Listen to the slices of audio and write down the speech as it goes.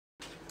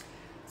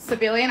So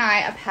Billy and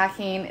I are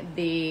packing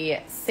the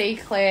CEE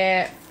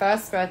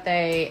first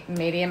birthday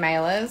media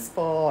mailers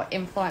for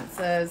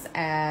influencers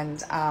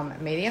and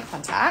media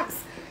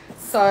contacts.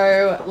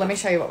 So let me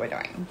show you what we're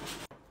doing.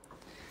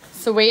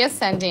 So we are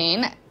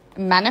sending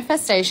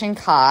manifestation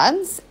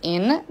cards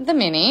in the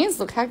minis.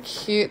 Look how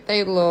cute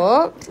they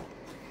look.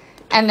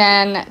 And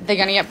then they're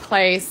going to get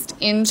placed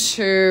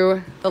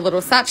into the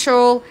little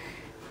satchel.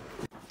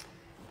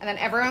 And then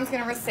everyone's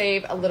going to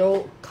receive a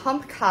little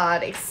comp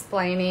card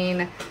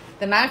explaining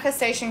the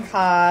manifestation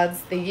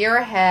cards, the year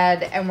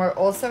ahead, and we're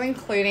also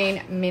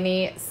including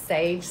mini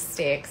sage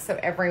sticks so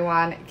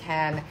everyone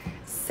can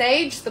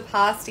sage the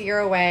past year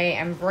away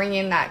and bring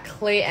in that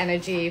clear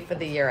energy for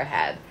the year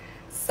ahead.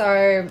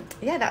 So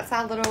yeah, that's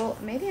our little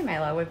media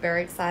mailer. We're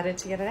very excited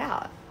to get it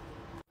out.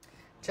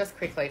 Just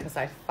quickly, because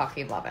I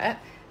fucking love it,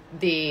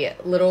 the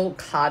little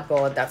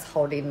cardboard that's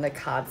holding the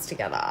cards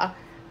together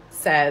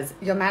says,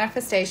 your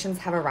manifestations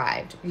have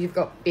arrived. You've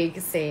got big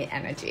C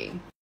energy.